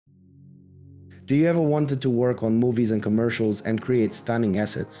Do you ever wanted to work on movies and commercials and create stunning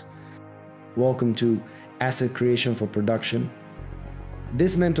assets? Welcome to Asset Creation for Production.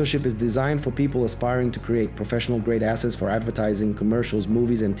 This mentorship is designed for people aspiring to create professional-grade assets for advertising, commercials,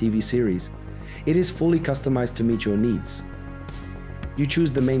 movies, and TV series. It is fully customized to meet your needs. You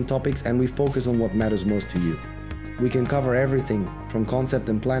choose the main topics and we focus on what matters most to you. We can cover everything from concept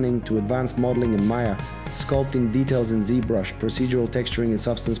and planning to advanced modeling in Maya, sculpting details in ZBrush, procedural texturing in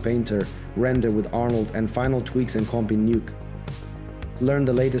Substance Painter, render with Arnold, and final tweaks and comp in Nuke. Learn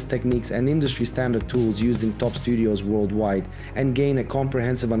the latest techniques and industry standard tools used in top studios worldwide and gain a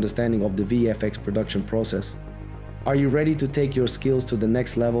comprehensive understanding of the VFX production process. Are you ready to take your skills to the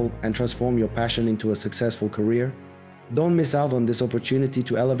next level and transform your passion into a successful career? Don't miss out on this opportunity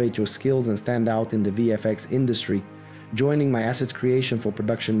to elevate your skills and stand out in the VFX industry. Joining my Assets Creation for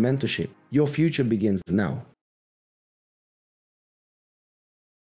Production mentorship. Your future begins now.